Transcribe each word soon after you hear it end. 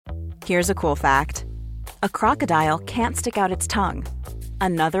Here's a cool fact. A crocodile can't stick out its tongue.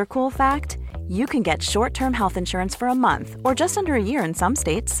 Another cool fact, you can get short-term health insurance for a month or just under a year in some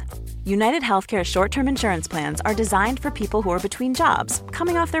states. United Healthcare short-term insurance plans are designed for people who are between jobs,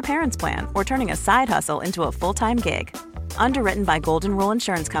 coming off their parents' plan, or turning a side hustle into a full-time gig. Underwritten by Golden Rule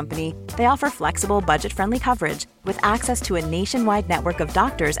Insurance Company, they offer flexible, budget-friendly coverage with access to a nationwide network of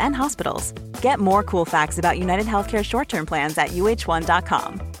doctors and hospitals. Get more cool facts about United Healthcare short-term plans at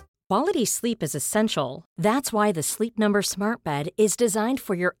uh1.com. Quality sleep is essential. That's why the Sleep Number Smart Bed is designed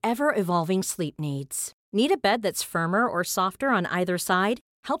for your ever-evolving sleep needs. Need a bed that's firmer or softer on either side?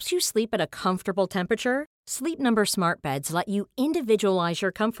 Helps you sleep at a comfortable temperature? Sleep Number Smart Beds let you individualize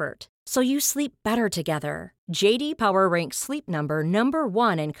your comfort, so you sleep better together. J.D. Power ranks Sleep Number number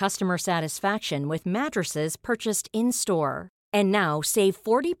 1 in customer satisfaction with mattresses purchased in-store. And now save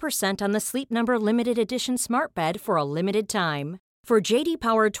 40% on the Sleep Number Limited Edition Smart Bed for a limited time. For J.D.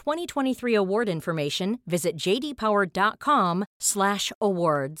 Power 2023 award information, visit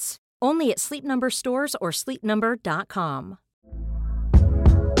jdpower.com/awards. Only at Sleep Number stores or sleepnumber.com.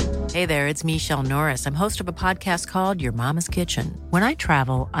 Hey there, it's Michelle Norris. I'm host of a podcast called Your Mama's Kitchen. When I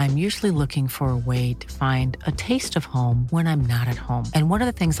travel, I'm usually looking for a way to find a taste of home when I'm not at home. And one of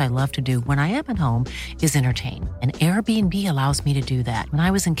the things I love to do when I am at home is entertain. And Airbnb allows me to do that. When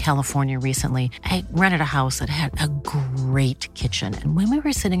I was in California recently, I rented a house that had a great kitchen. And when we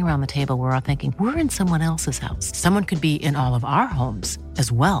were sitting around the table, we were all thinking, we're in someone else's house. Someone could be in all of our homes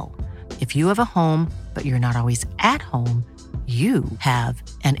as well. If you have a home, but you're not always at home, you have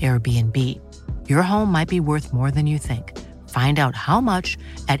an Airbnb. Your home might be worth more than you think. Find out how much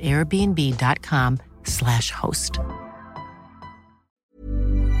at airbnb.com/host.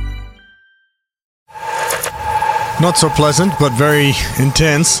 Not so pleasant, but very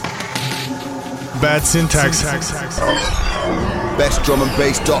intense. Bad syntax.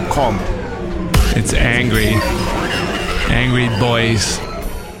 BestDrumAndBass.com. It's angry. Angry boys.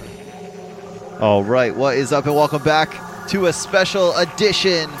 All right, what is up, and welcome back to a special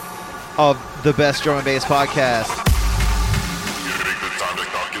edition of the Best Drum and Bass Podcast.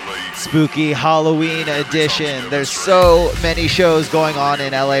 Spooky Halloween edition. There's so many shows going on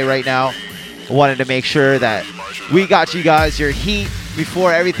in LA right now. I wanted to make sure that we got you guys your heat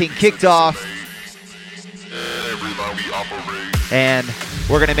before everything kicked off. And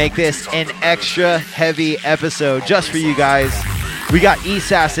we're going to make this an extra heavy episode just for you guys. We got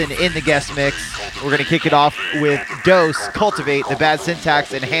Assassin in the guest mix. We're going to kick it off with Dose, Cultivate, the Bad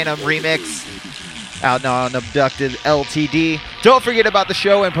Syntax, and Hannum remix out now on Abducted LTD. Don't forget about the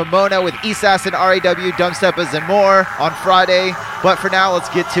show in Pomona with Assassin, RAW, Dumbsteppers, and more on Friday. But for now, let's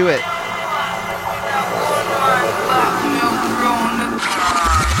get to it.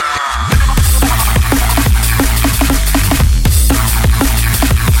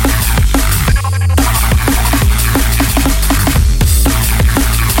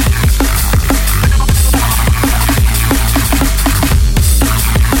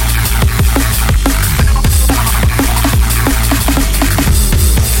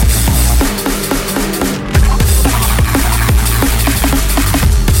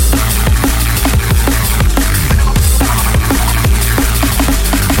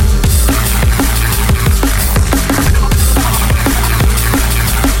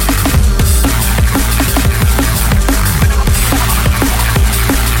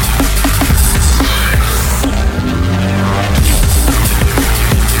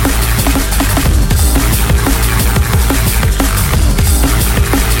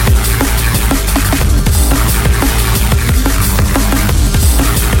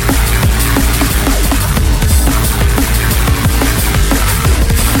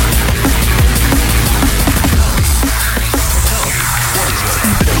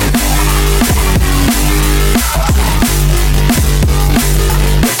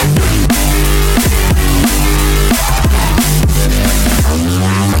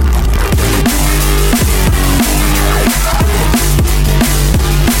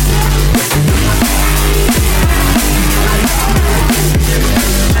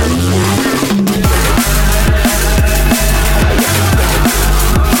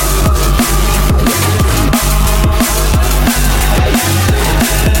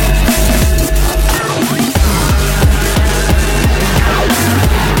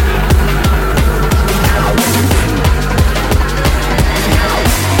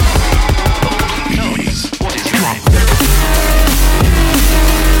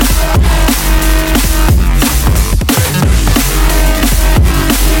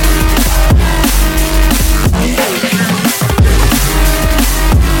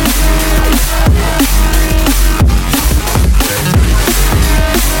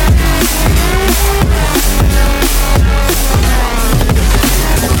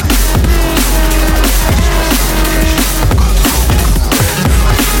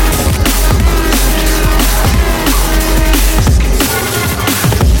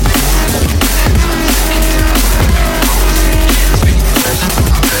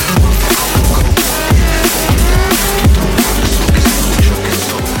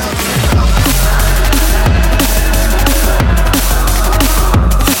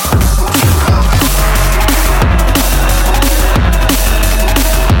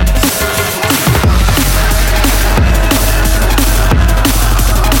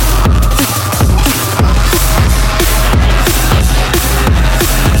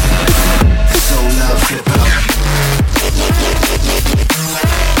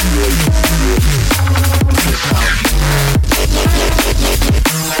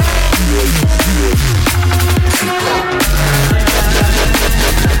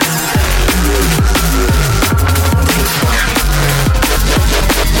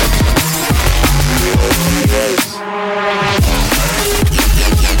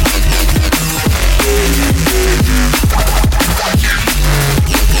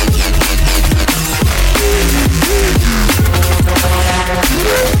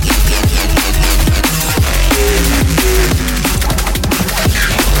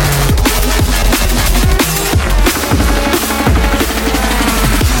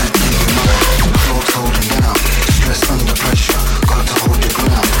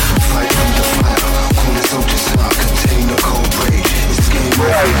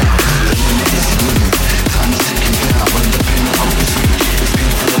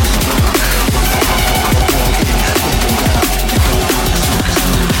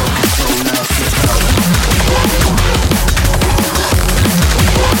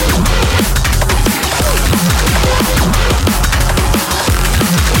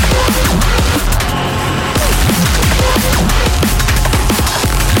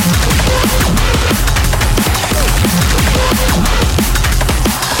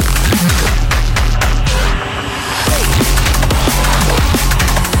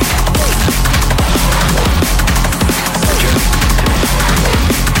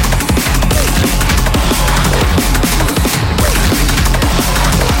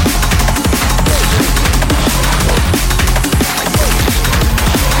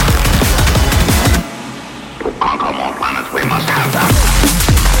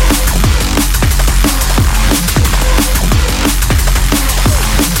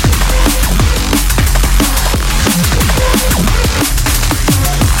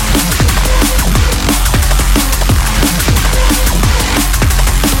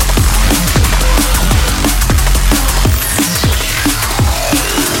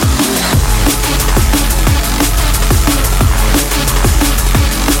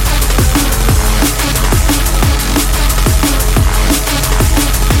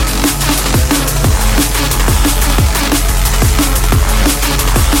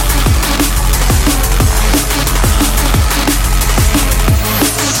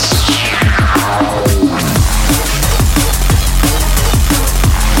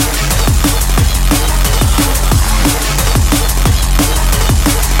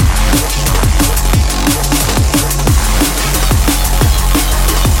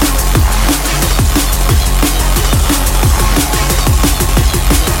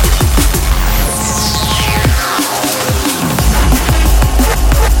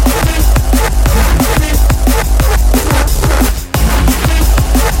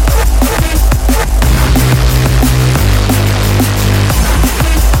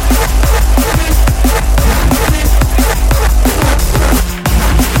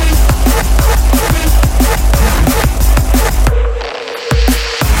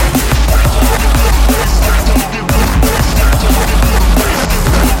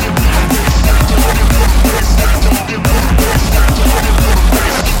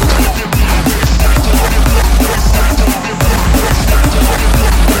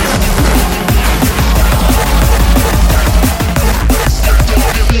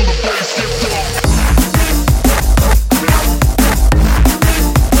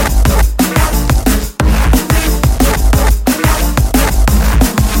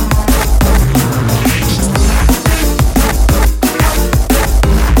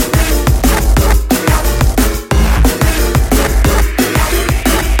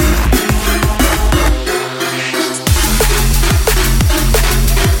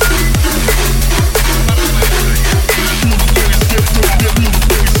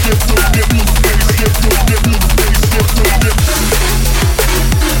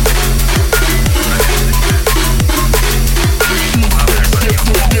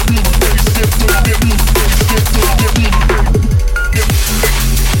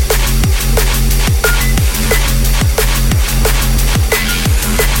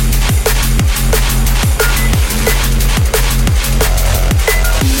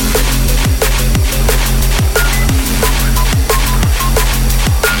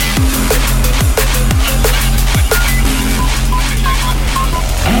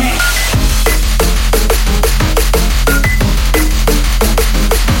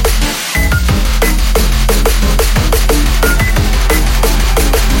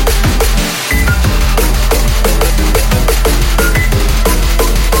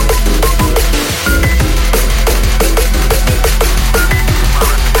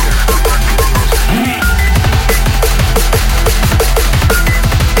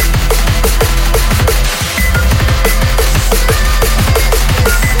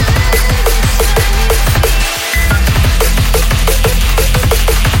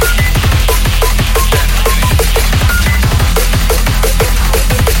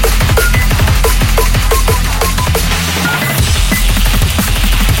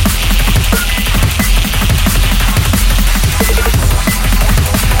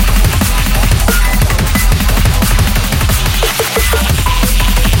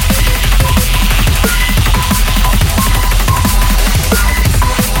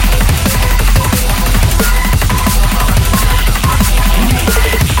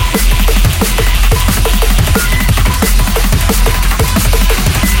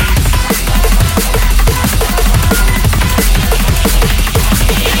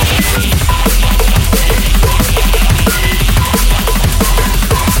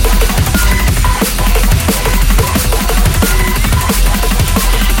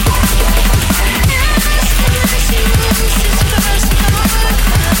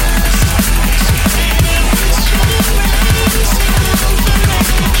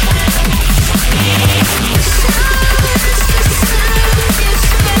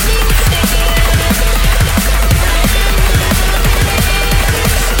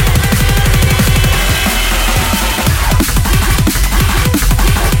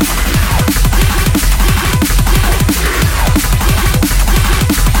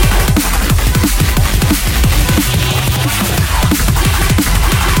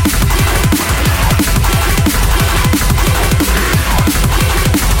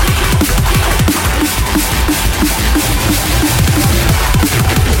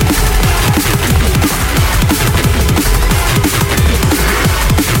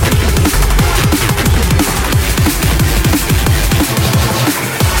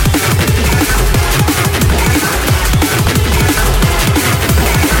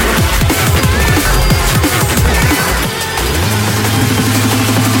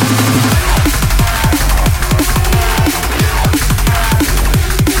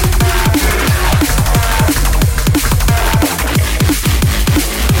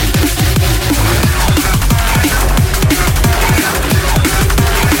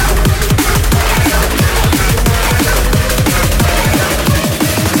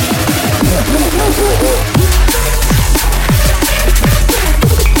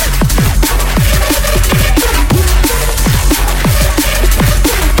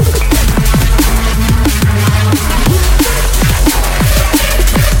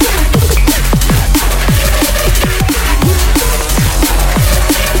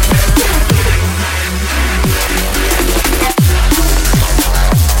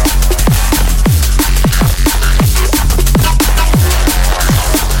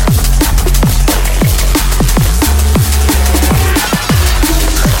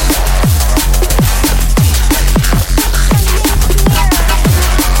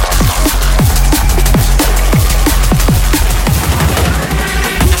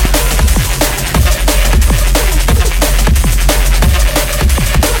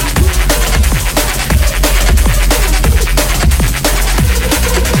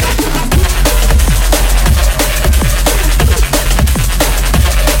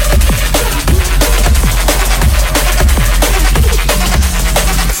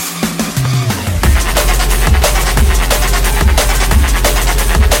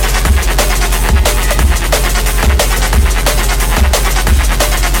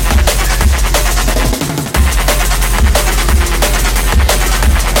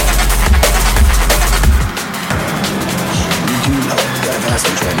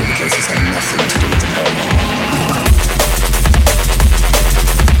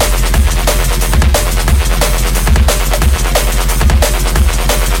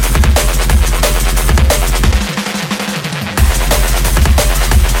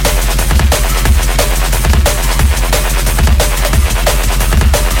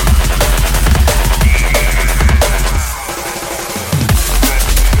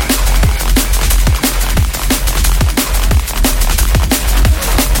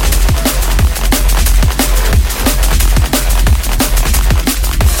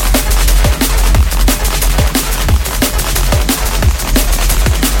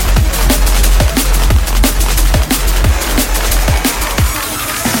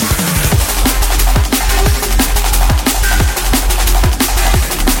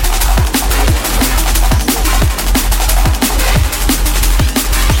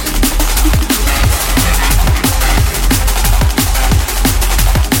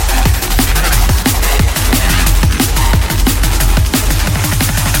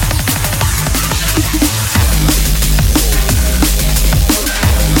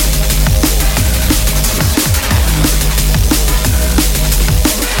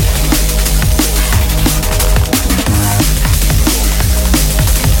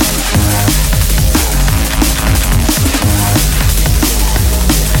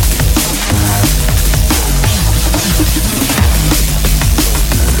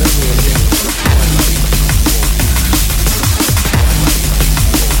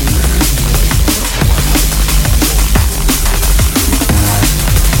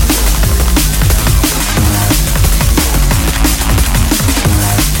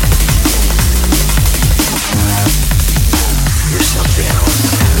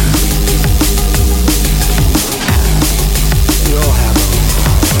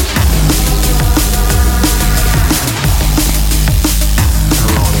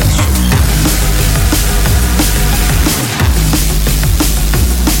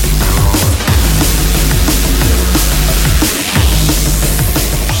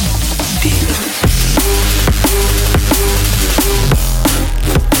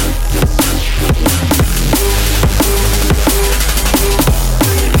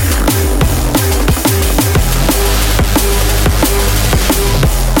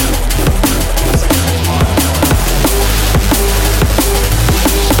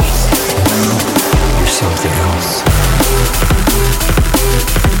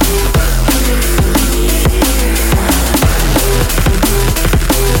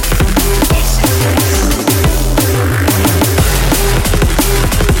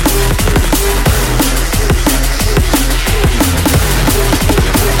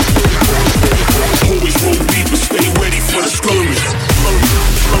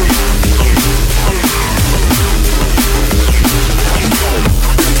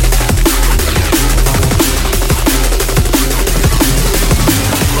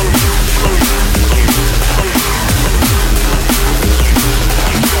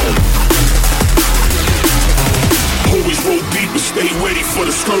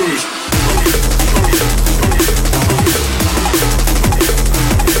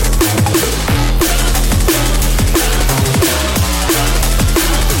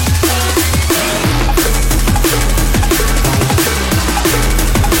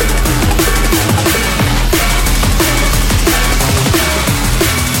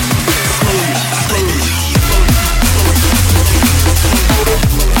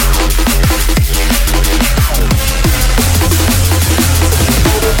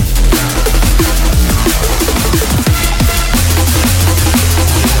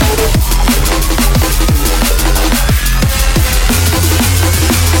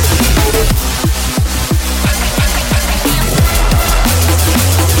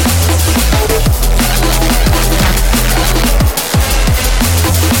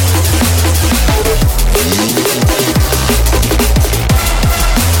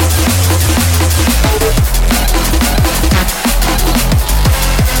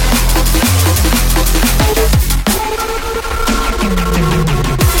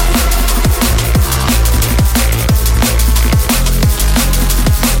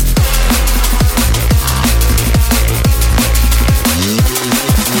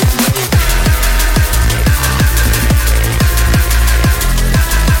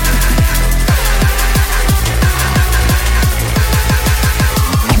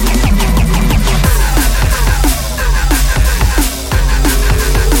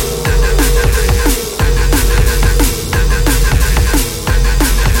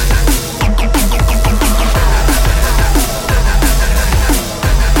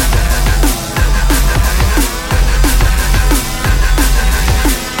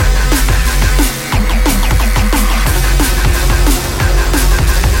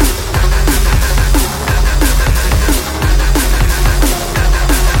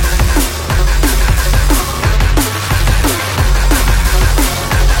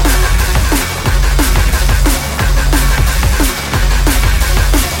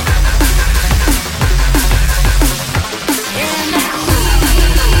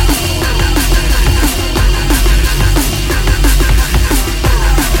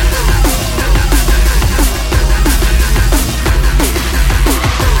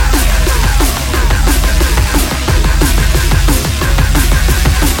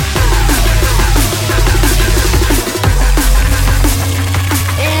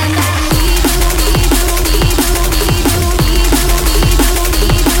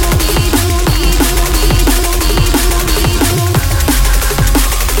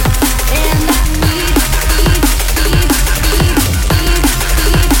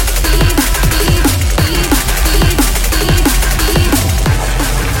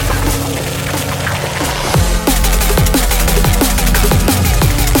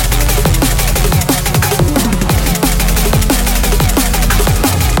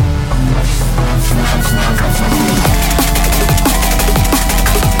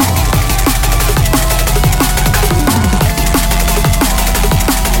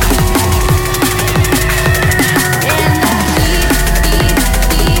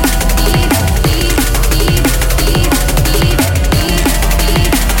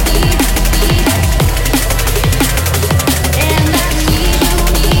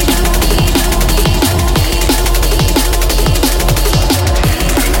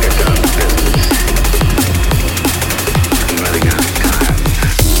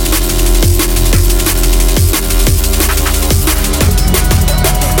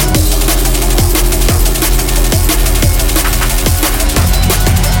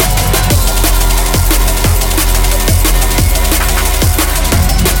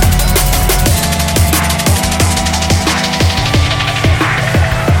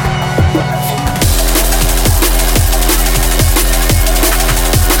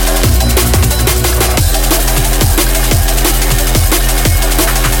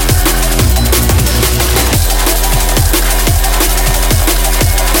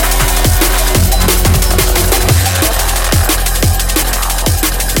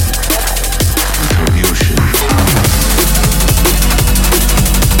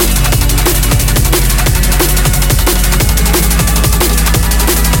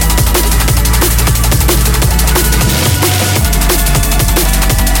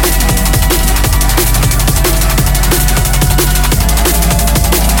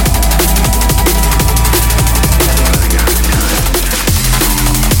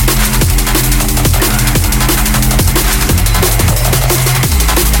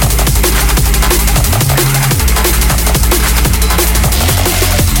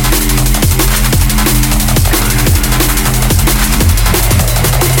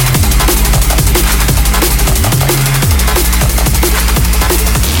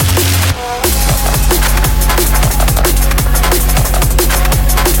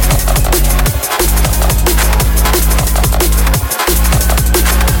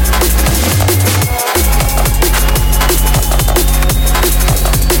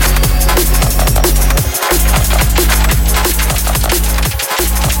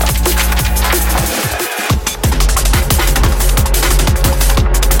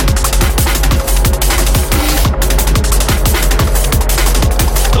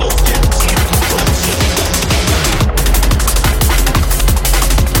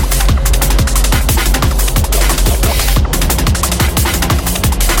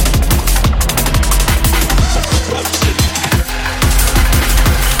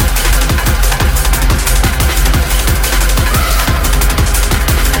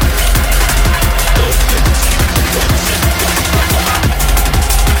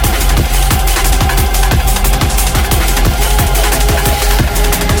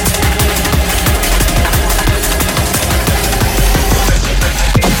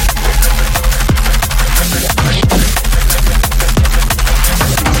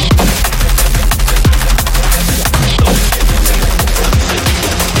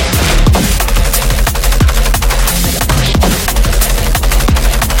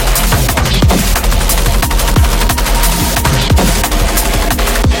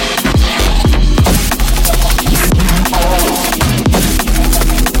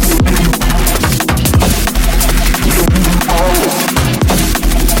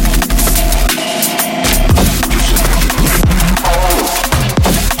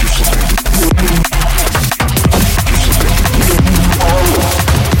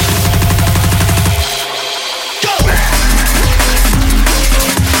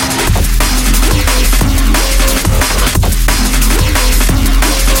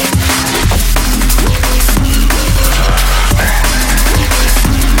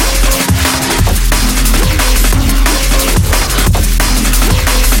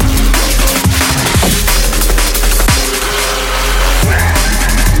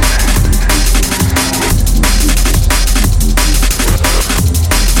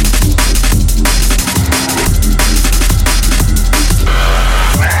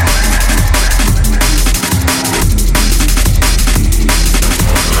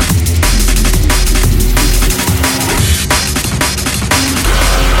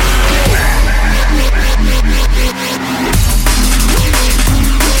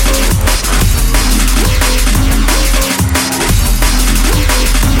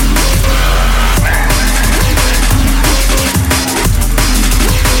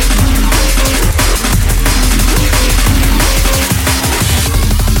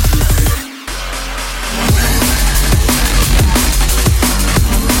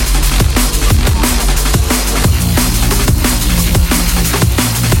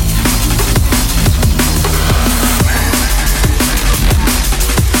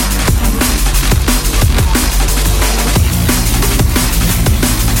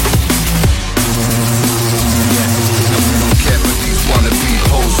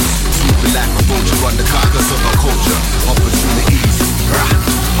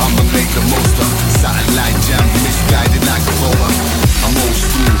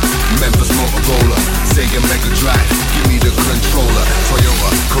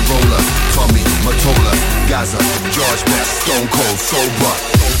 Gaza, George Best, Stone Cold Sober.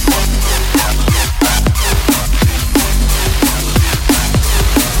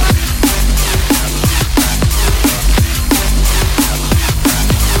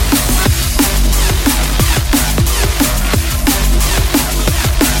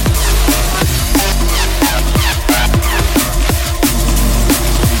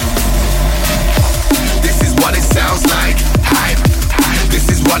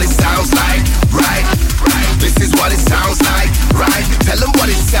 What it sounds like, right? This is what it sounds like, right? Tell them what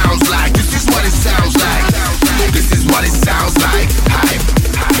it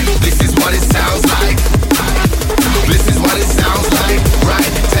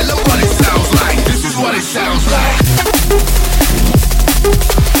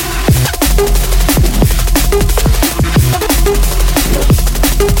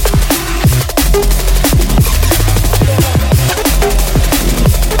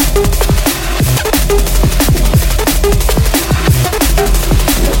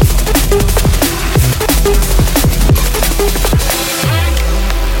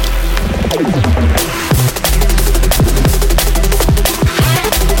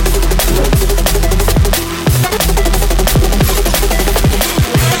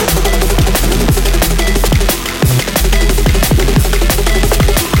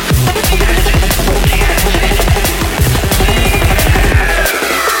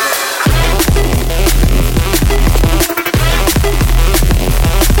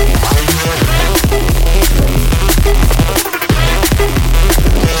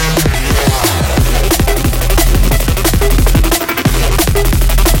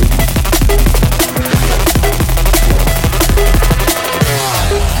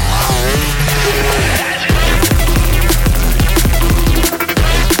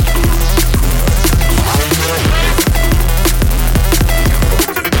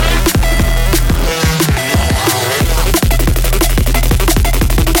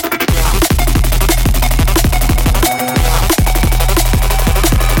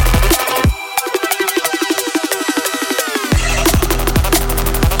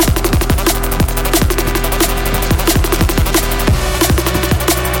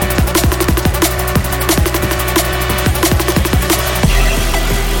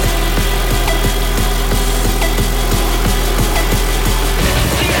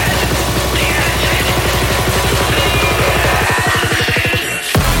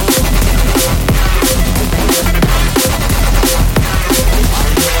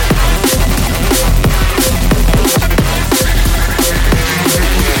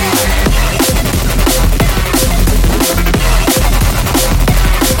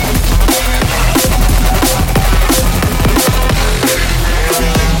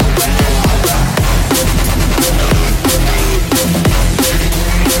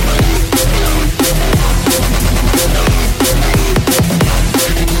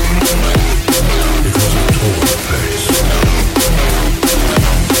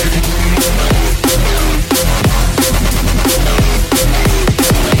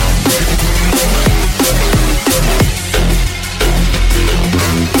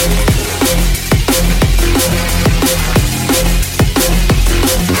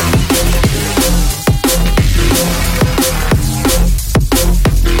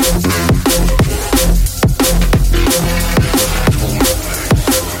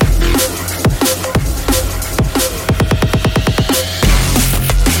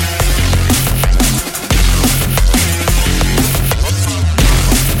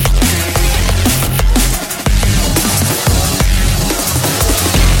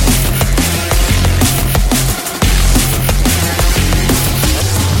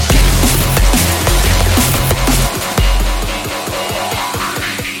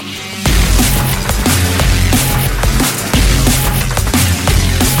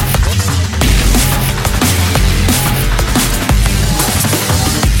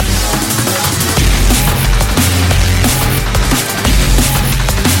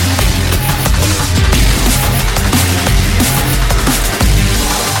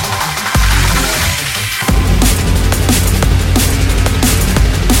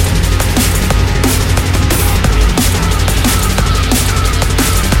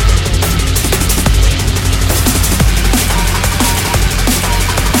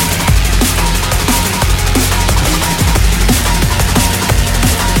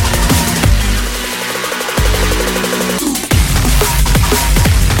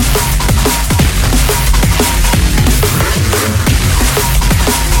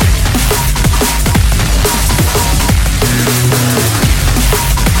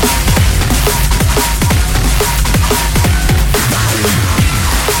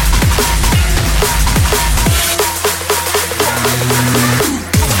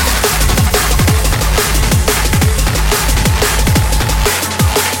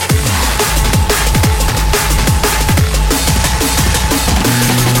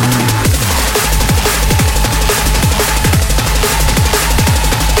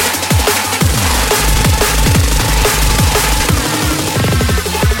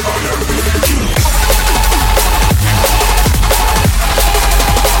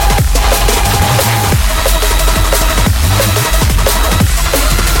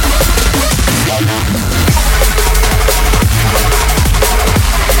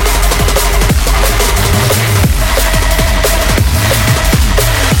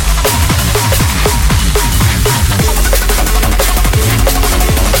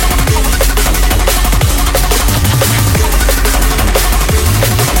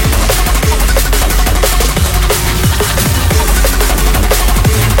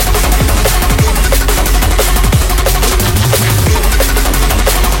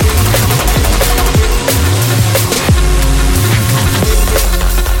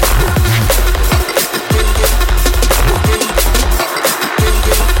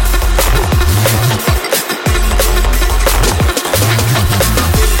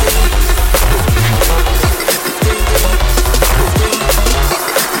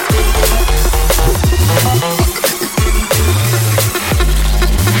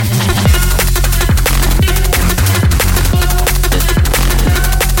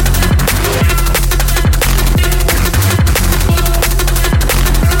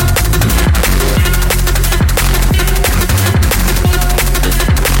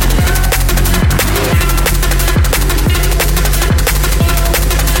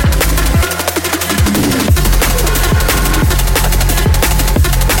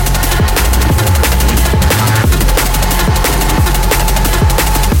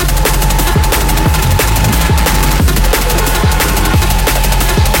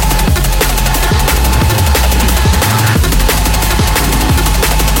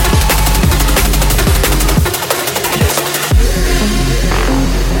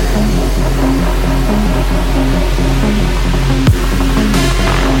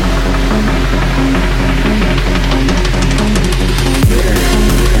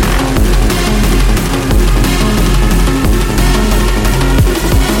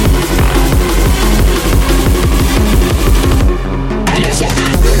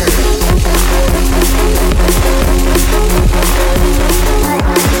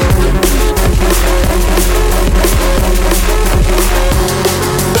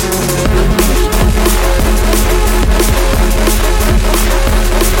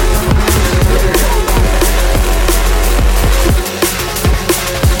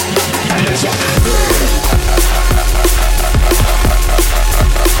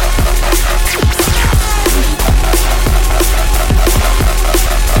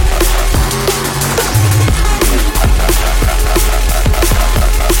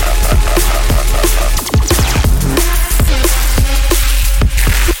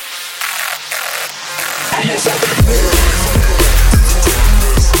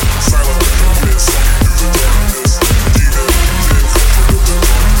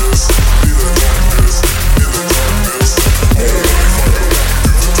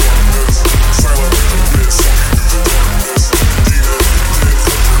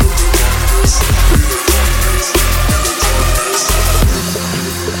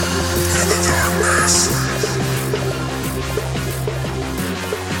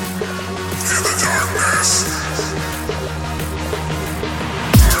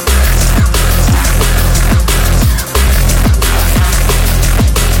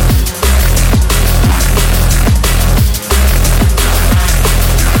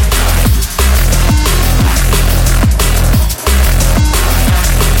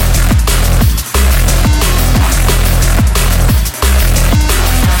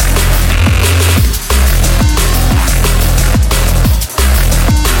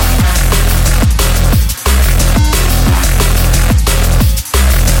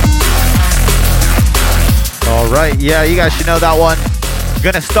right. Yeah, you guys should know that one.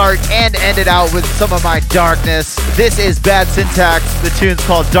 Gonna start and end it out with some of my darkness. This is Bad Syntax. The tune's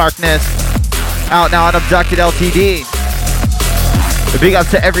called Darkness. Out now on Abducted LTD. A big up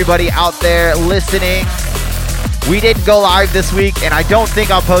to everybody out there listening. We didn't go live this week, and I don't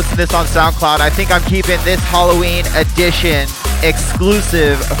think I'm posting this on SoundCloud. I think I'm keeping this Halloween edition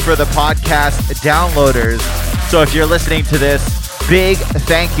exclusive for the podcast downloaders. So if you're listening to this, big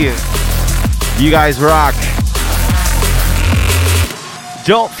thank you. You guys rock.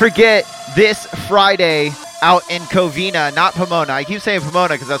 Don't forget this Friday out in Covina, not Pomona. I keep saying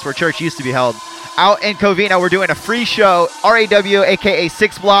Pomona because that's where church used to be held. Out in Covina, we're doing a free show. RAW, aka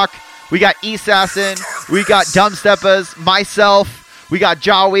 6 Block. We got Assassin. We got Dumbsteppas, myself. We got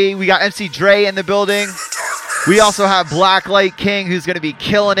Jawi. We got MC Dre in the building. We also have Blacklight King, who's going to be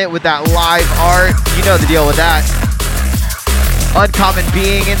killing it with that live art. You know the deal with that. Uncommon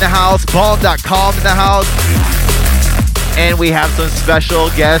Being in the house. Balm.com in the house. And we have some special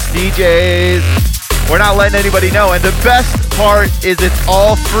guest DJs. We're not letting anybody know. And the best part is it's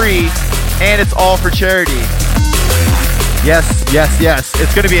all free and it's all for charity. Yes, yes, yes.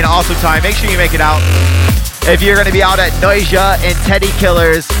 It's going to be an awesome time. Make sure you make it out. If you're going to be out at Noisia and Teddy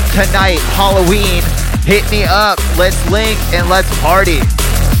Killers tonight, Halloween, hit me up. Let's link and let's party.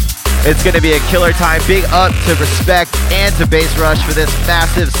 It's going to be a killer time. Big up to Respect and to Bass Rush for this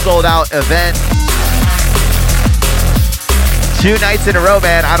massive sold-out event. 2 nights in a row,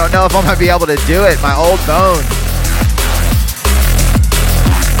 man. I don't know if I'm going to be able to do it. My old bones.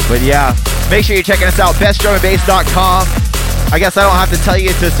 But yeah, make sure you're checking us out. bestdrumandbass.com. I guess I don't have to tell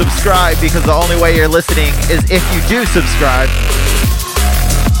you to subscribe because the only way you're listening is if you do subscribe.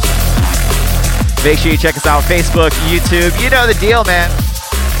 Make sure you check us out. Facebook, YouTube. You know the deal, man.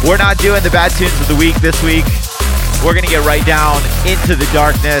 We're not doing the bad tunes of the week this week. We're going to get right down into the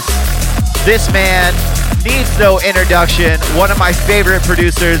darkness. This man needs no introduction. One of my favorite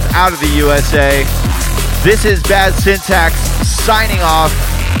producers out of the USA. This is Bad Syntax signing off.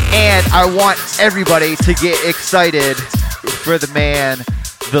 And I want everybody to get excited for the man,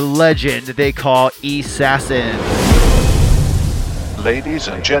 the legend they call Assassin. Ladies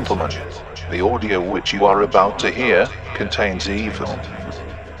and gentlemen, the audio which you are about to hear contains evil,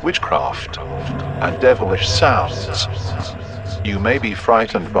 witchcraft, and devilish sounds. You may be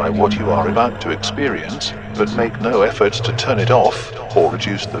frightened by what you are about to experience, but make no efforts to turn it off or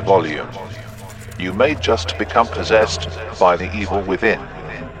reduce the volume. You may just become possessed by the evil within.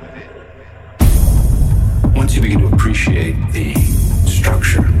 Once you begin to appreciate the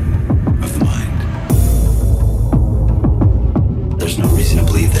structure of the mind, there's no reason to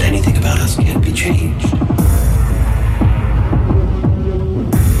believe that anything about us can't be changed.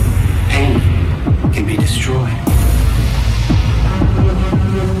 Pain can be destroyed.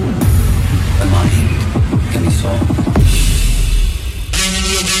 The mind can be solved.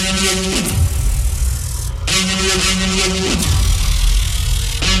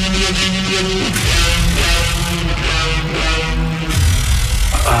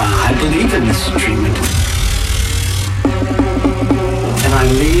 I believe in this treatment. And I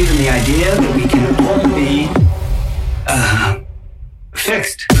believe in the idea that we can all be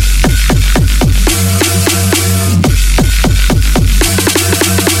fixed.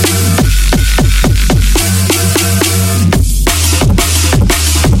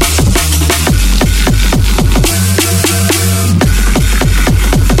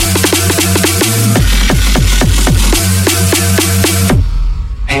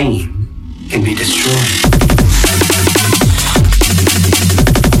 Pain can be destroyed.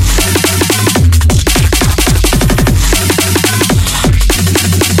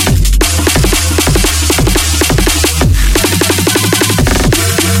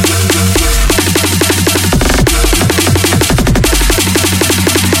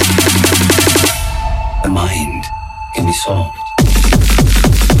 The mind can be solved.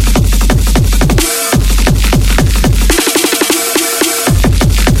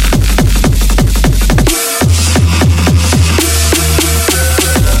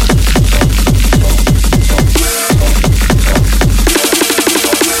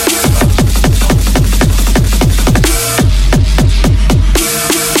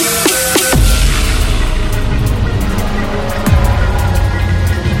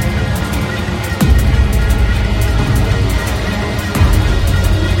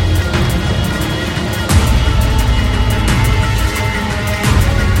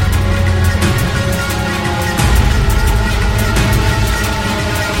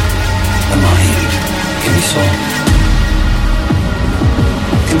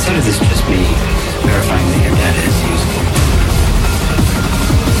 Consider this just me verifying that your data is usable.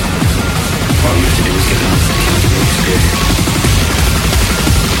 All you have to do is give it up.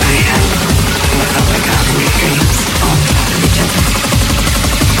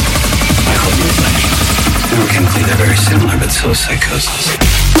 Neurochemically, they're very similar, but so is psychosis.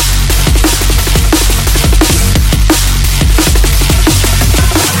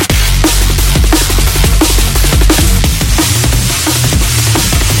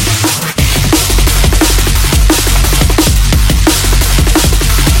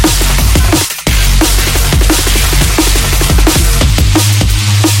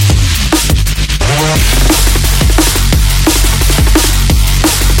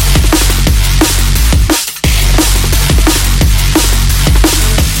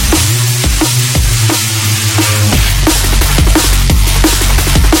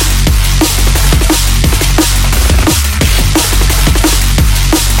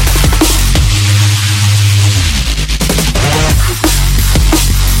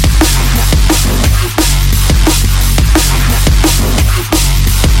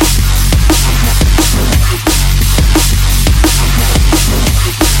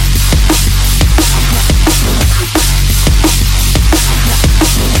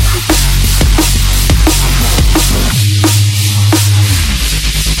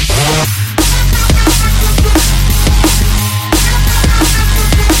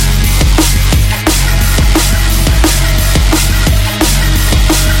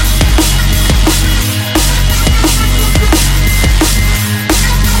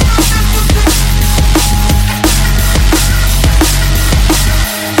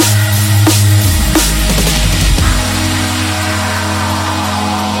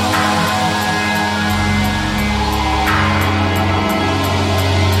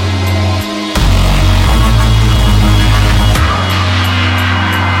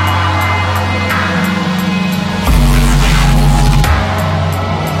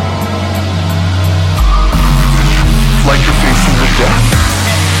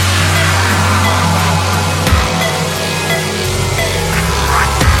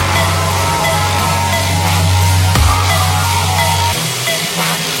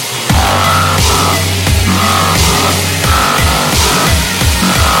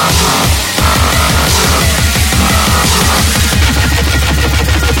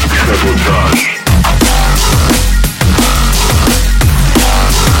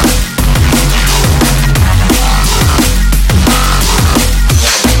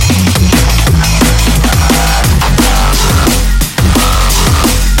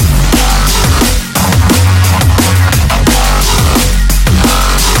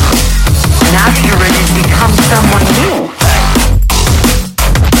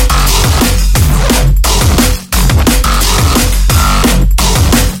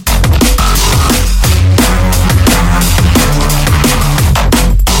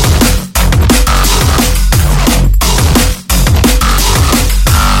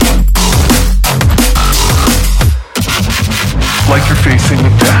 Like you're facing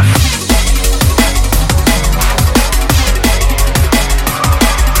death.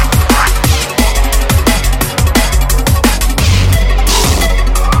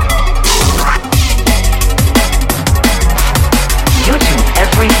 You do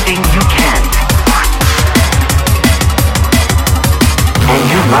everything you can. And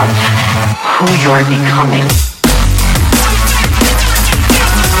you love who you're becoming.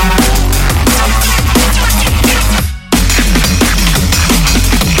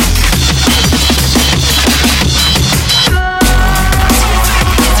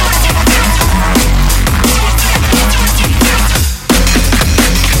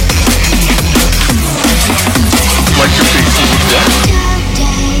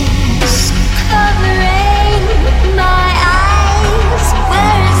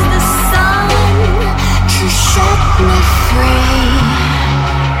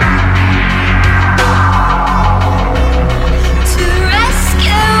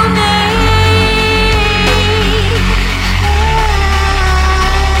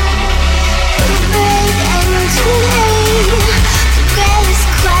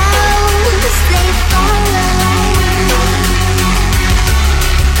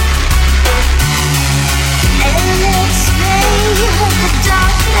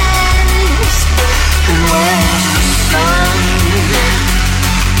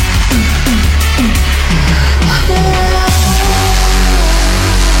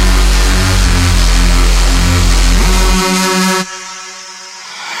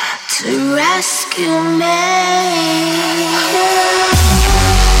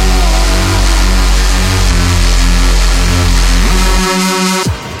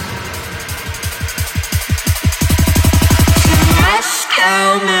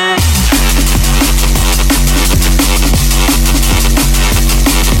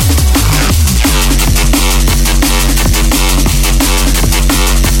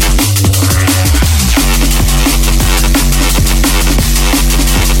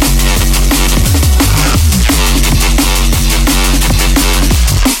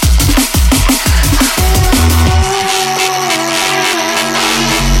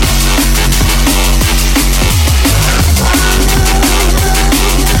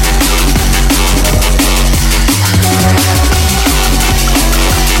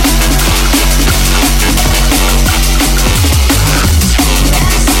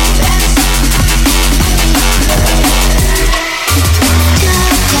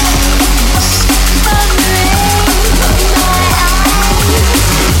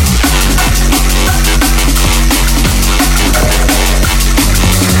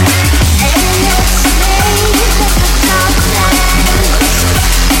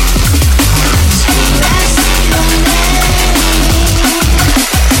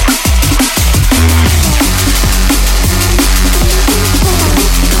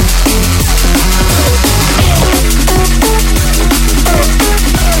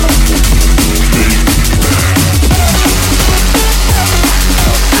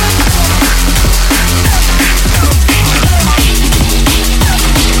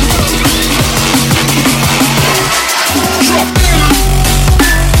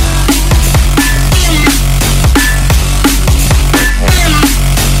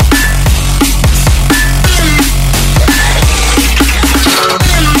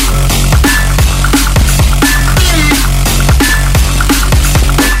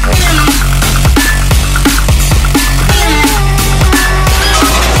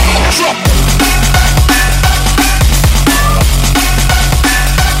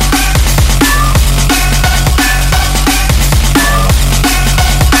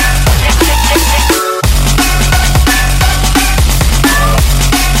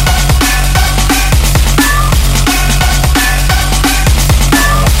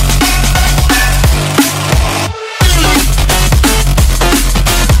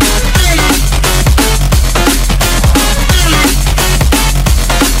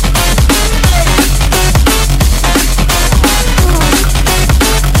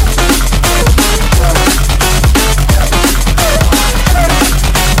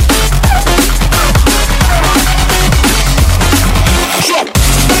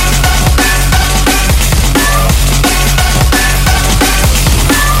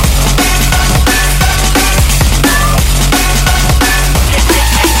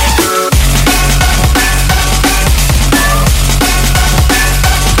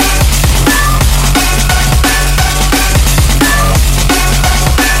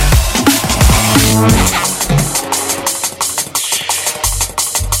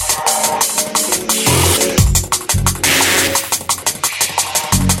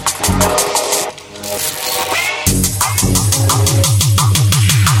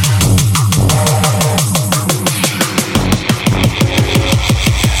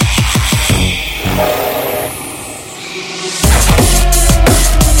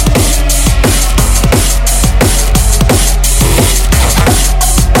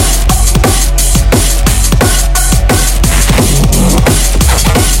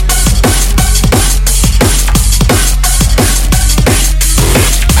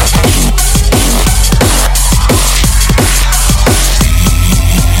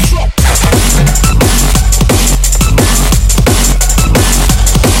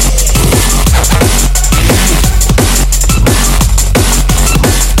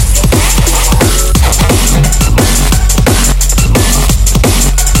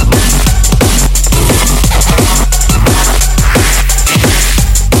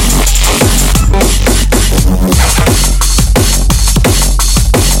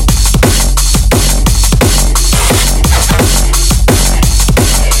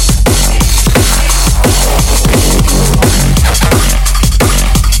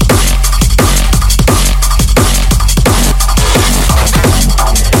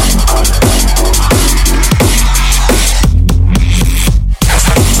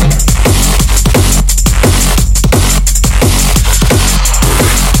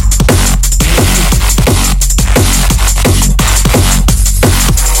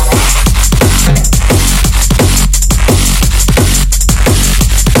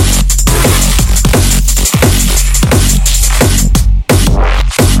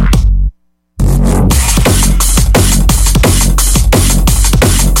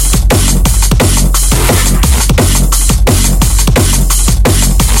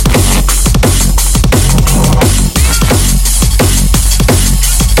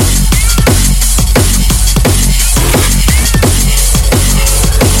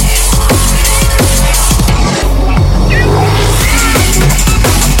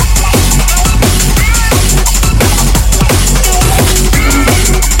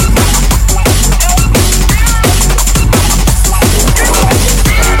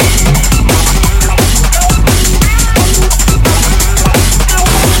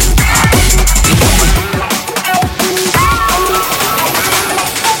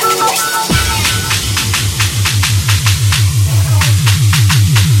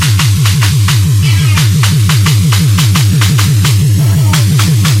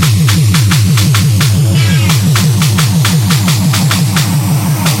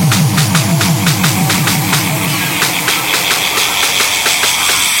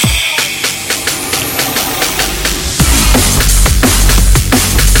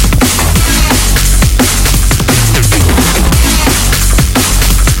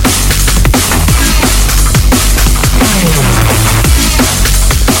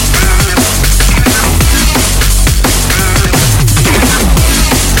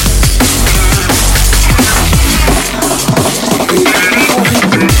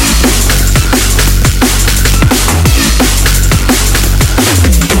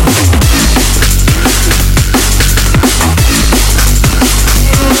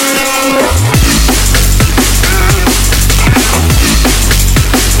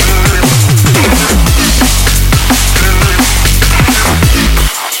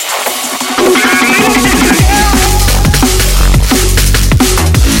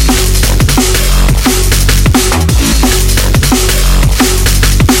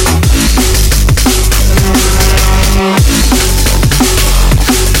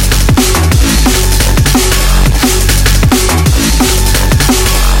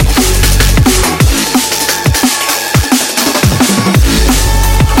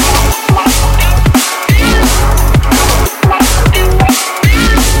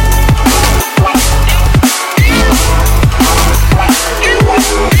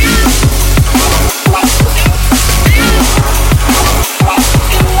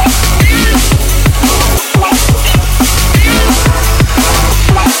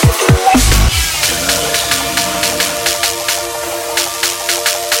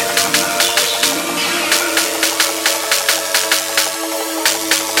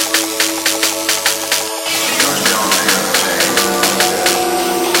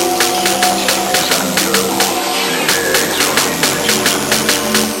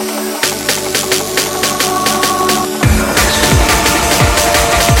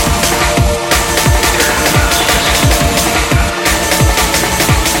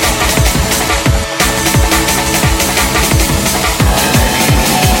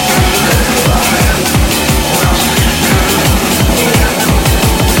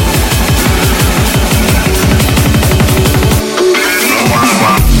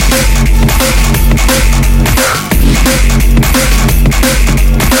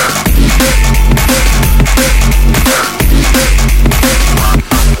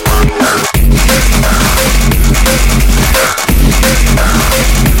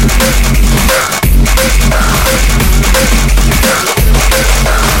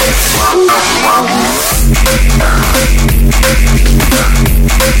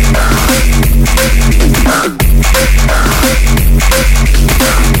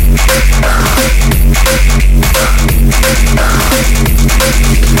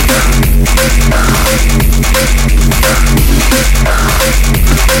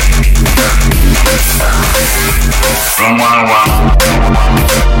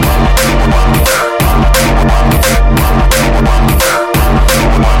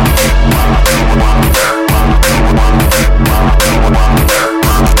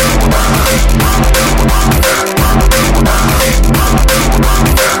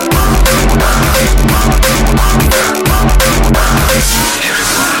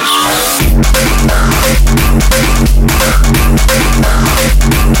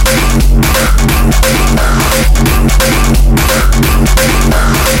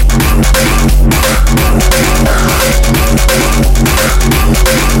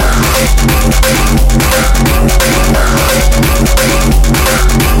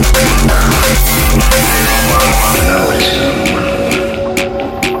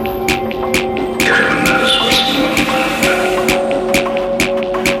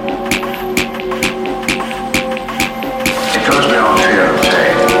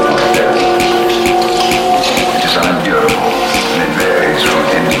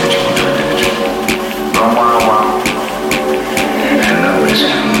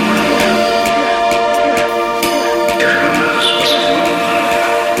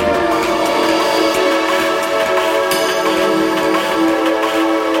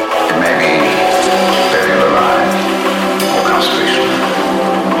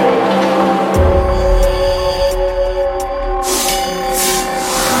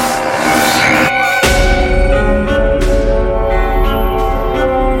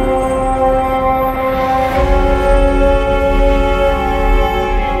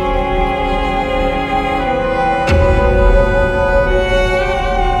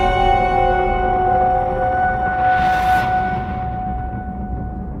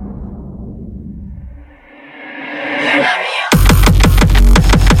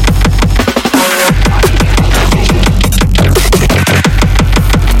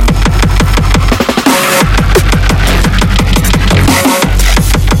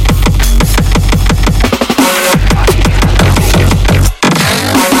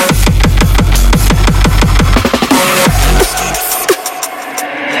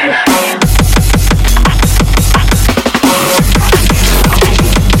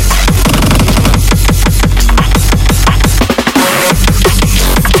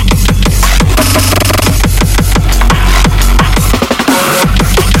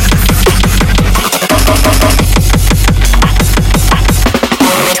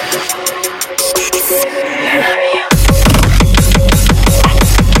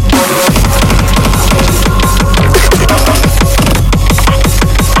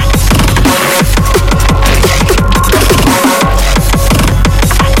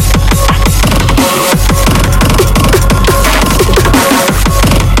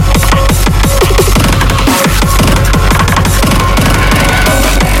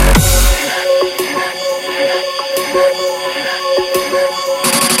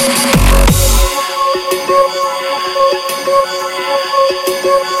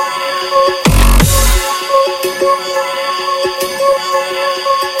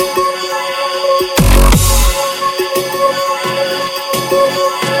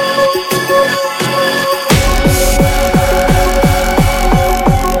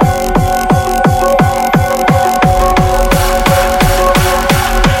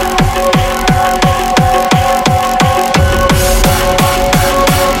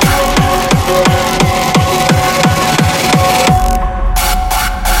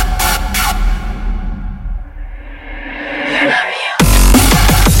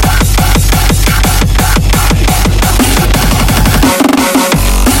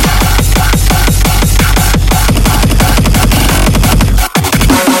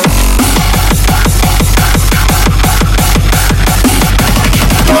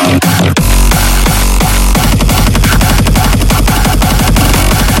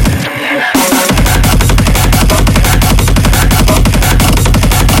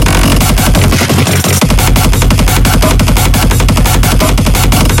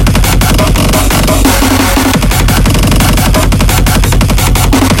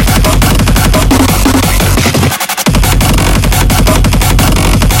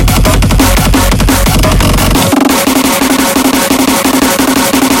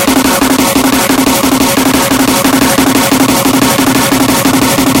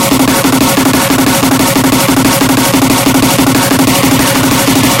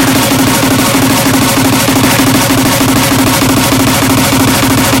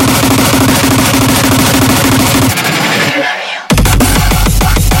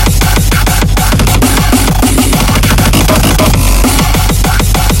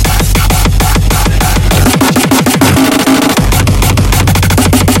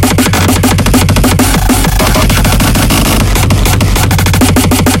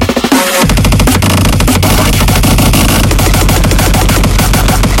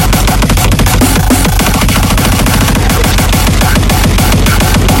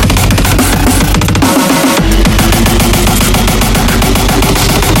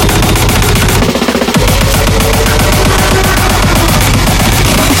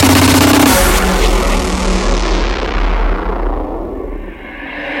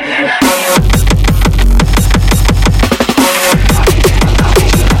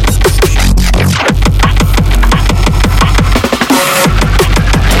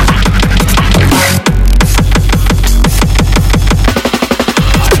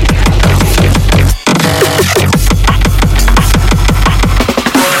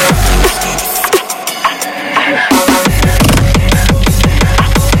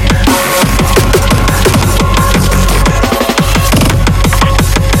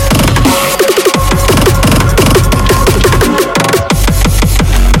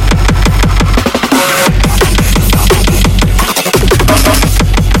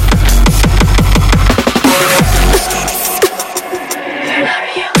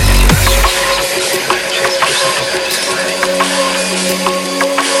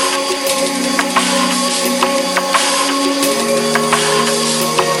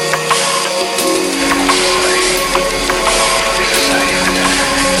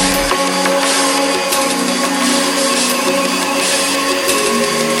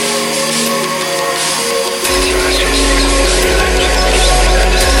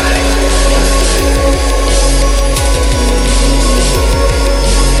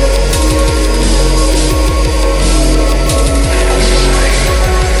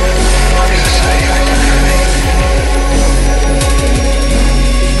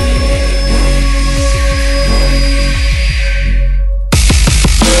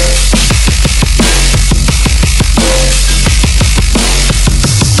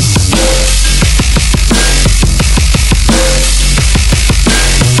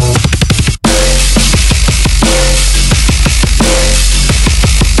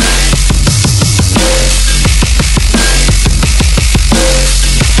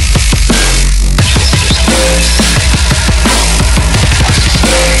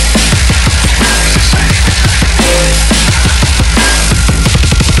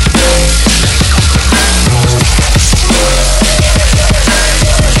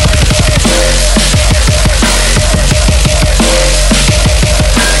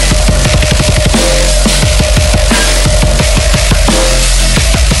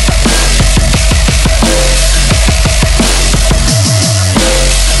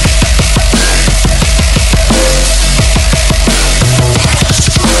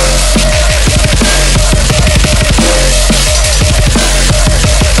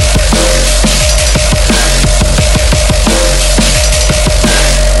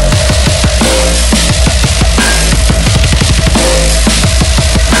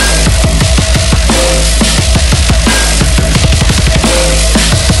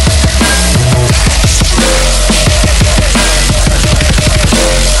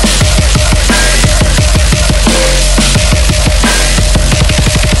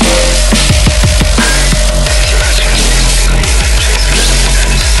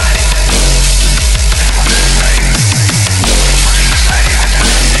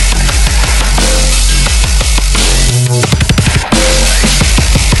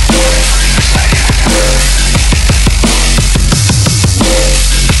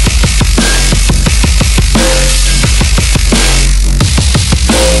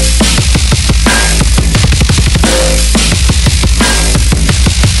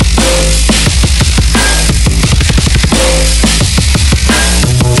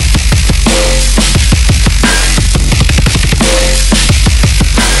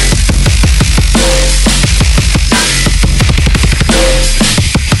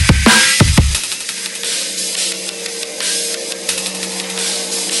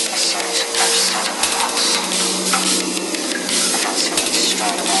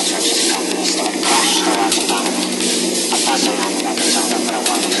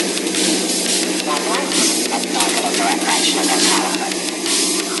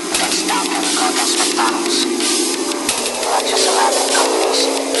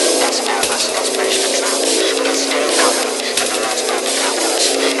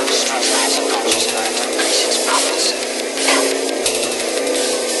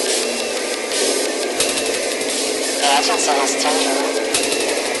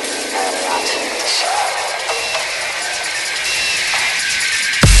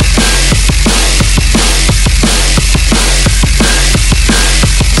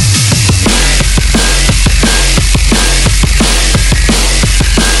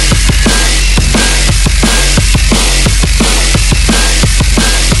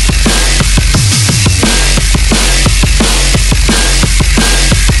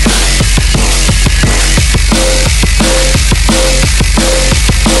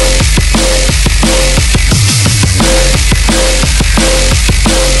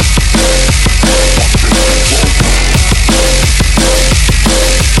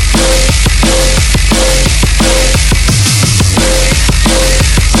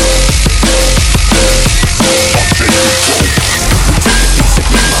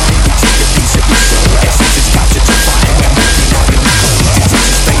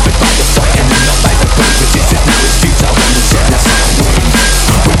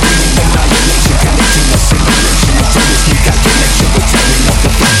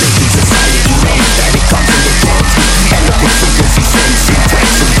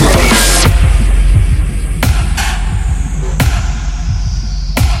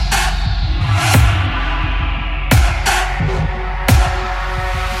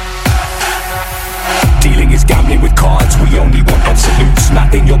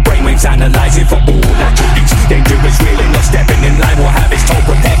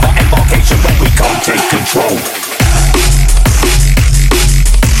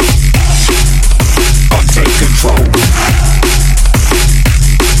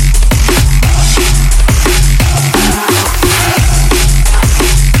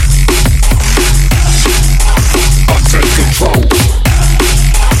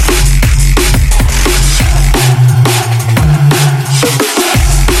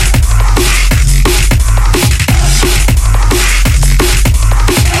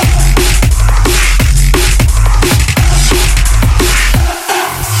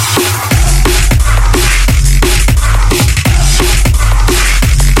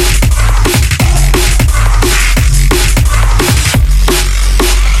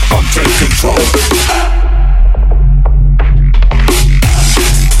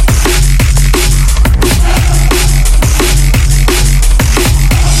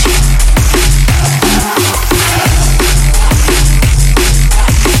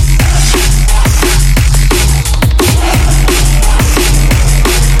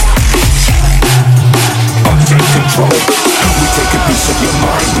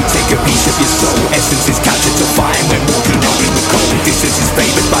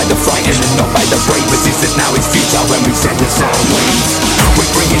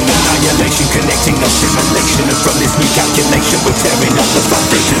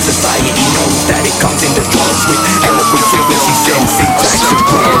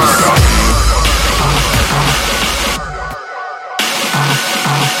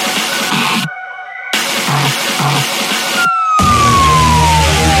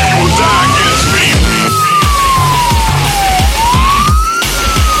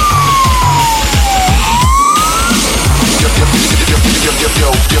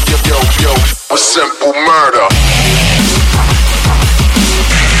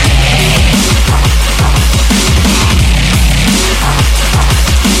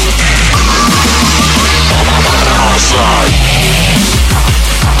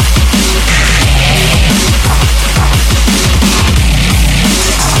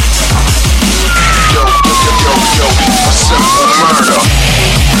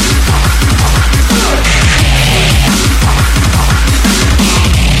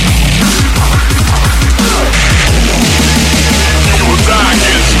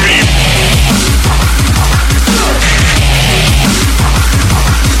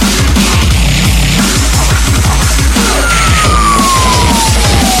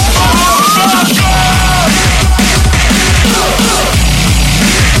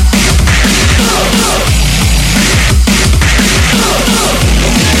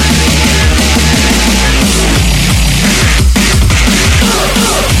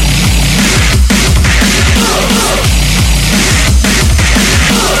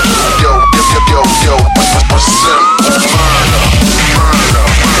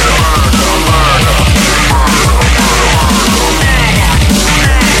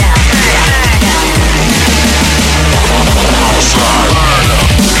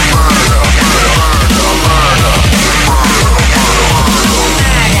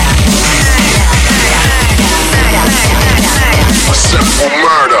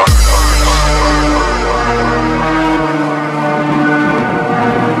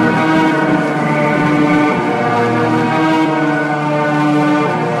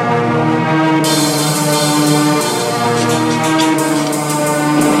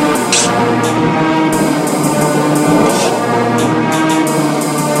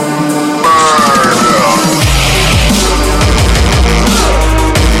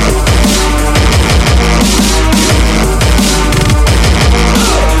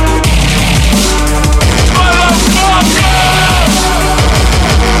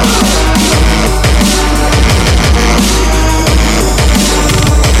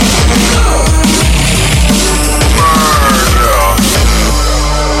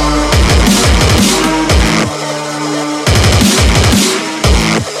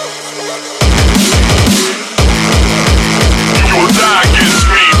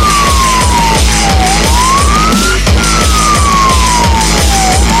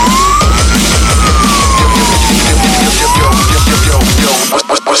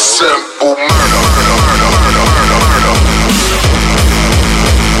 simple murder.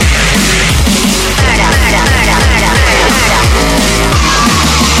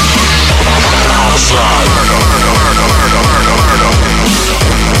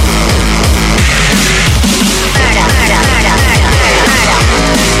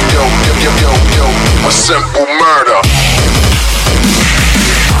 Yo, a simple murder.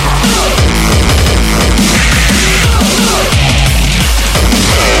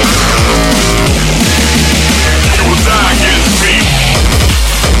 You will die against me.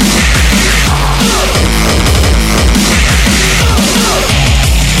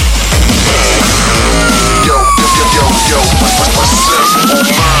 Yo,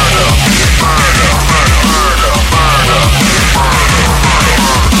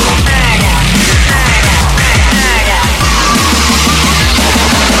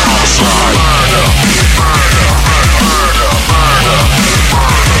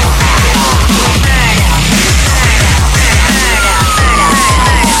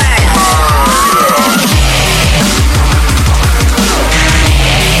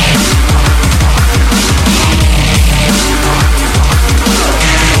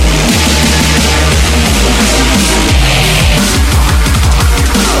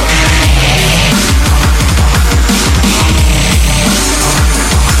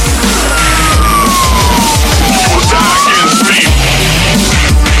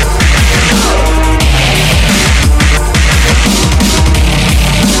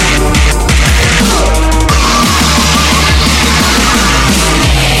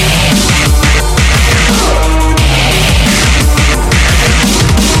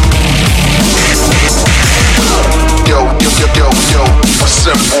 a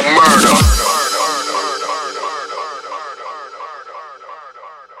simple murder.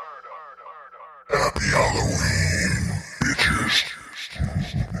 Happy Halloween, bitches.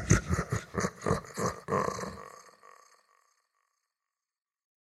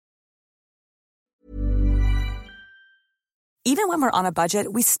 Even when we're on a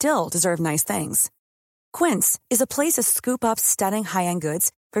budget, we still deserve nice things. Quince is a place to scoop up stunning high-end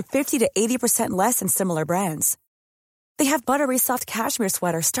goods for 50 to 80% less than similar brands. They have buttery soft cashmere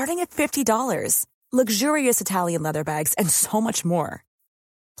sweaters starting at $50, luxurious Italian leather bags, and so much more.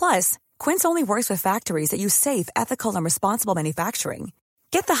 Plus, Quince only works with factories that use safe, ethical, and responsible manufacturing.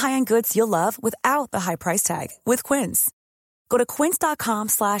 Get the high-end goods you'll love without the high price tag with Quince. Go to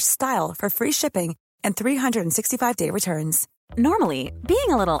quince.com/style for free shipping and 365-day returns. Normally, being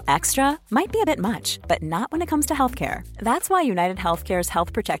a little extra might be a bit much, but not when it comes to healthcare. That's why United Healthcare's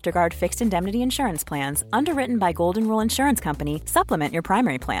Health Protector Guard fixed indemnity insurance plans, underwritten by Golden Rule Insurance Company, supplement your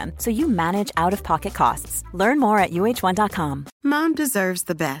primary plan so you manage out-of-pocket costs. Learn more at uh1.com. Mom deserves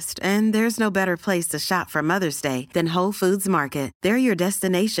the best, and there's no better place to shop for Mother's Day than Whole Foods Market. They're your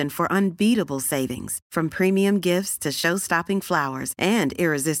destination for unbeatable savings, from premium gifts to show-stopping flowers and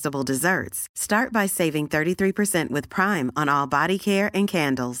irresistible desserts. Start by saving 33% with Prime on all body care and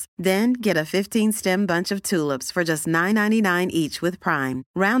candles. Then get a 15-stem bunch of tulips for just $9.99 each with Prime.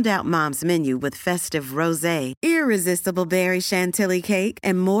 Round out Mom's menu with festive rosé, irresistible berry chantilly cake,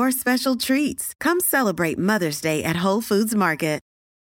 and more special treats. Come celebrate Mother's Day at Whole Foods Market.